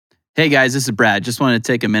Hey guys, this is Brad. Just wanted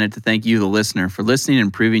to take a minute to thank you, the listener, for listening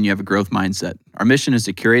and proving you have a growth mindset. Our mission is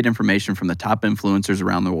to curate information from the top influencers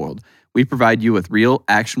around the world. We provide you with real,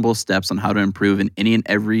 actionable steps on how to improve in any and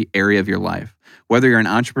every area of your life. Whether you're an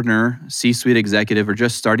entrepreneur, C-suite executive, or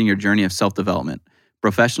just starting your journey of self-development,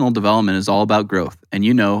 professional development is all about growth. And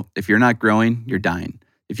you know, if you're not growing, you're dying.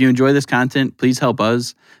 If you enjoy this content, please help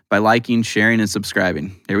us by liking, sharing, and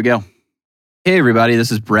subscribing. Here we go. Hey everybody,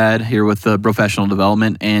 this is Brad here with Professional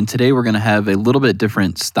Development, and today we're going to have a little bit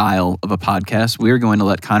different style of a podcast. We are going to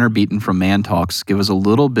let Connor Beaton from Man Talks give us a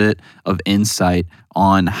little bit of insight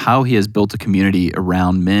on how he has built a community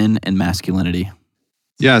around men and masculinity.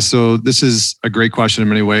 Yeah, so this is a great question in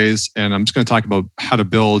many ways, and I'm just going to talk about how to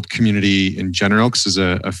build community in general because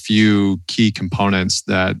there's a few key components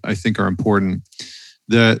that I think are important.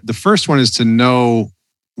 The first one is to know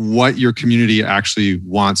what your community actually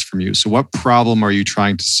wants from you. So what problem are you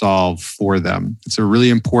trying to solve for them? It's a really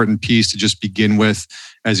important piece to just begin with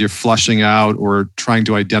as you're flushing out or trying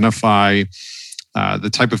to identify the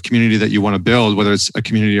type of community that you want to build, whether it's a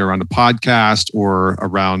community around a podcast or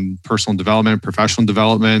around personal development, professional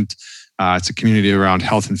development. It's a community around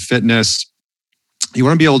health and fitness. You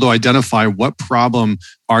want to be able to identify what problem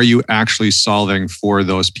are you actually solving for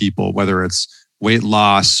those people, whether it's weight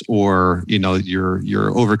loss or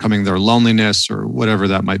you're overcoming their loneliness or whatever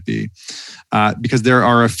that might be. Because there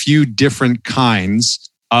are a few different kinds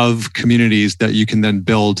of communities that you can then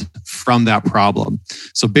build from that problem.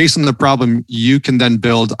 So based on the problem, you can then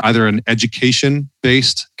build either an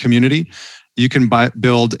education-based community, you can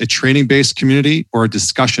build a training-based community or a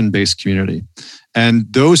discussion-based community.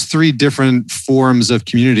 And those three different forms of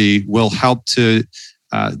community will help to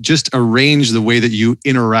just arrange the way that you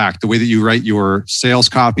interact, the way that you write your sales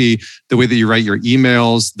copy, the way that you write your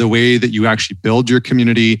emails, the way that you actually build your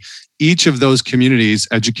community. Each of those communities,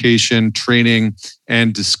 education, training,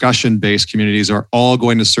 and discussion-based communities, are all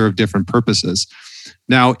going to serve different purposes.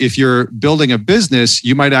 Now, if you're building a business,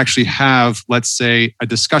 you might actually have, let's say, a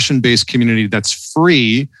discussion-based community that's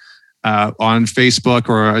free on Facebook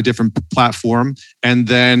or a different platform, and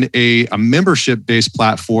then a membership-based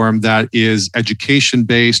platform that is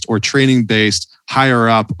education-based or training-based higher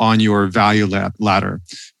up on your value ladder.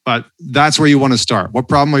 But that's where you want to start. What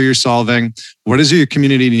problem are you solving? What is your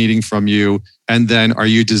community needing from you? And then are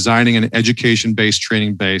you designing an education-based,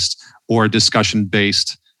 training-based, or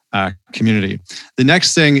discussion-based community? The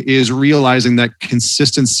next thing is realizing that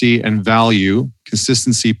consistency and value,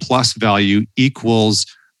 consistency plus value equals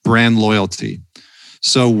brand loyalty.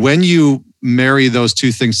 So when you marry those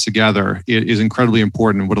two things together, it is incredibly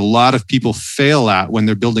important. What a lot of people fail at when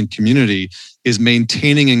they're building community is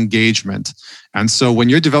maintaining engagement. And so when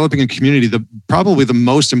you're developing a community, probably the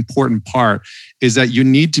most important part is that you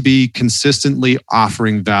need to be consistently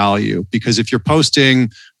offering value. Because if you're posting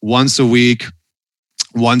once a week,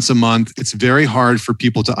 once a month, it's very hard for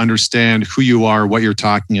people to understand who you are, what you're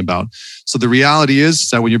talking about. So the reality is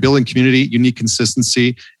that when you're building community, you need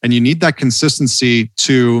consistency, and you need that consistency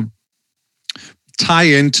to tie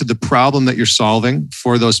into the problem that you're solving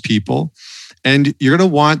for those people. And you're going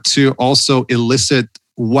to want to also elicit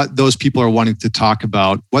what those people are wanting to talk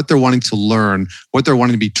about, what they're wanting to learn, what they're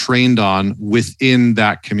wanting to be trained on within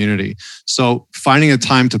that community. So finding a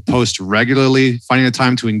time to post regularly, finding a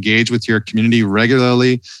time to engage with your community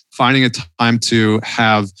regularly, finding a time to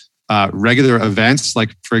have regular events.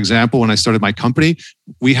 Like, for example, when I started my company,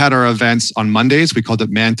 we had our events on Mondays. We called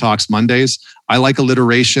it Man Talks Mondays. I like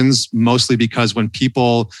alliterations mostly because when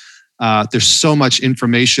people, there's so much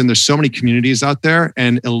information, there's so many communities out there,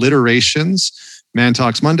 and alliterations, Man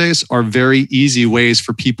Talks Mondays, are very easy ways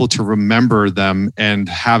for people to remember them and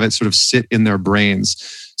have it sort of sit in their brains.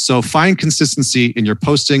 So find consistency in your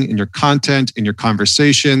posting, in your content, in your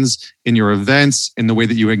conversations, in your events, in the way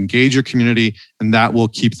that you engage your community, and that will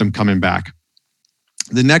keep them coming back.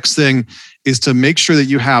 The next thing is to make sure that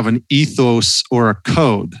you have an ethos or a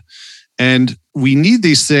code. And we need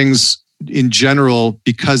these things in general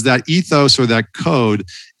because that ethos or that code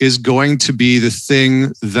is going to be the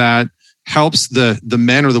thing that helps the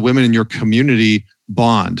men or the women in your community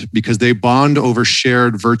bond, because they bond over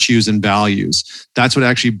shared virtues and values. That's what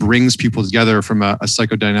actually brings people together from a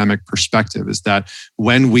psychodynamic perspective, is that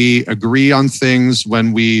when we agree on things,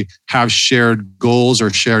 when we have shared goals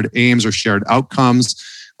or shared aims or shared outcomes,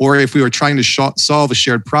 or if we were trying to solve a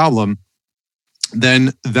shared problem,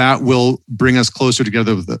 then that will bring us closer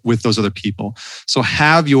together with those other people. So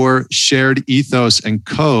have your shared ethos and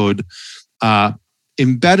code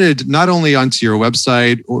embedded not only onto your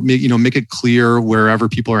website or make it clear wherever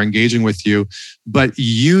people are engaging with you, but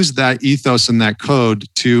use that ethos and that code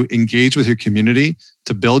to engage with your community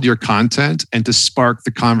to build your content and to spark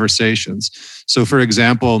the conversations. So for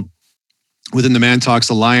example, within the Man Talks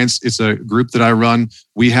Alliance, it's a group that I run.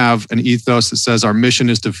 We have an ethos that says our mission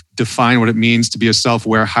is to define what it means to be a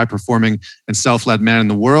self-aware, high-performing, and self-led man in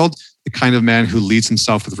the world, the kind of man who leads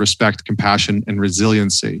himself with respect, compassion, and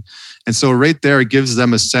resiliency. And so right there, it gives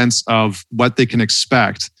them a sense of what they can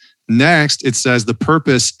expect. Next, it says the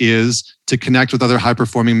purpose is to connect with other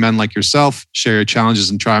high-performing men like yourself, share your challenges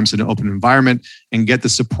and triumphs in an open environment, and get the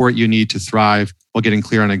support you need to thrive while getting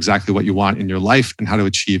clear on exactly what you want in your life and how to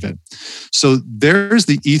achieve it. So there's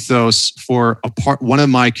the ethos for one of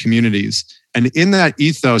my communities. And in that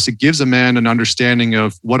ethos, it gives a man an understanding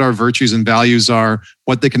of what our virtues and values are,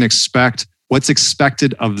 what they can expect, what's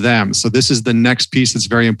expected of them. So this is the next piece that's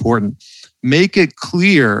very important. Make it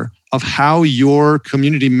clear of how your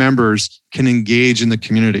community members can engage in the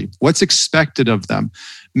community. What's expected of them?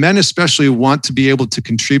 Men especially want to be able to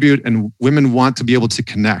contribute, and women want to be able to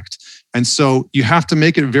connect. And so you have to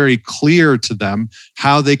make it very clear to them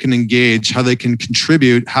how they can engage, how they can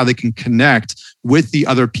contribute, how they can connect with the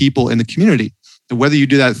other people in the community. And whether you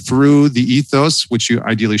do that through the ethos, which you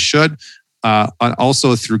ideally should,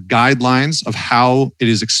 also through guidelines of how it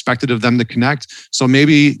is expected of them to connect. So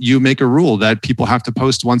maybe you make a rule that people have to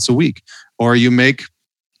post once a week, or you make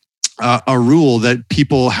a rule that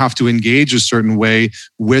people have to engage a certain way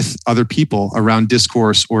with other people around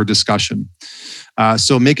discourse or discussion.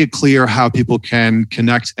 So make it clear how people can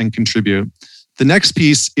connect and contribute. The next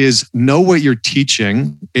piece is know what you're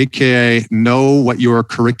teaching, aka know what your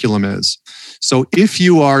curriculum is. So if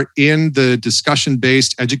you are in the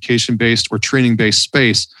discussion-based, education-based, or training-based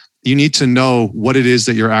space, you need to know what it is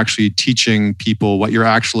that you're actually teaching people, what you're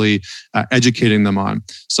actually educating them on.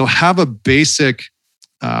 So have a basic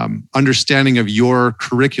understanding of your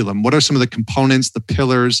curriculum. What are some of the components, the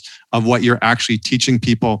pillars of what you're actually teaching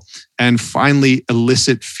people? And finally,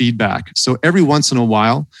 elicit feedback. So every once in a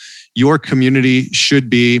while, your community should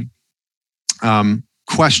be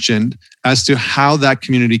questioned as to how that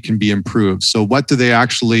community can be improved. So what do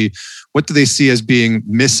they see as being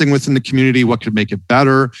missing within the community? What could make it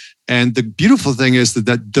better? And the beautiful thing is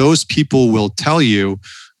that those people will tell you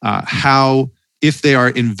how, if they are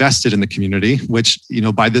invested in the community, which,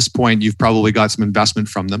 by this point, you've probably got some investment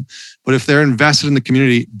from them. But if they're invested in the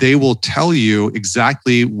community, they will tell you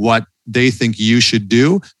exactly what they think you should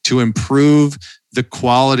do to improve the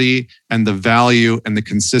quality and the value and the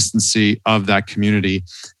consistency of that community.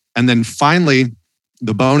 And then finally,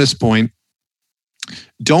 the bonus point,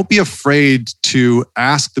 don't be afraid to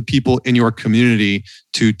ask the people in your community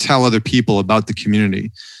to tell other people about the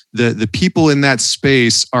community. The people in that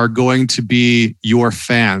space are going to be your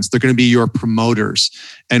fans. They're going to be your promoters.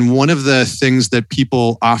 And one of the things that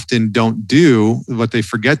people often don't do, what they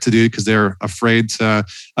forget to do because they're afraid to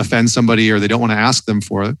offend somebody or they don't want to ask them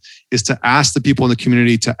for it, is to ask the people in the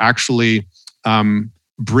community to actually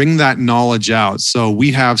bring that knowledge out. So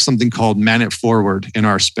we have something called Man It Forward in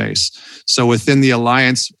our space. So within the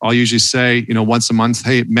Alliance, I'll usually say, once a month,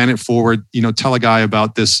 hey, Man It Forward, tell a guy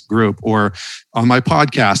about this group. Or on my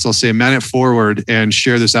podcast, I'll say Man It Forward and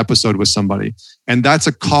share this episode with somebody. And that's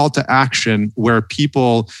a call to action where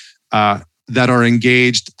people that are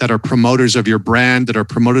engaged, that are promoters of your brand, that are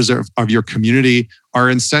promoters of your community, are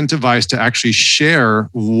incentivized to actually share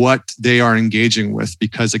what they are engaging with.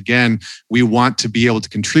 Because again, we want to be able to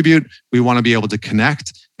contribute, we want to be able to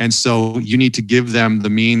connect. And so you need to give them the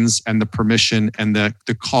means and the permission and the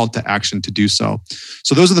call to action to do so.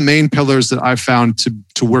 So those are the main pillars that I've found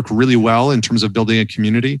to work really well in terms of building a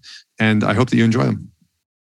community. And I hope that you enjoy them.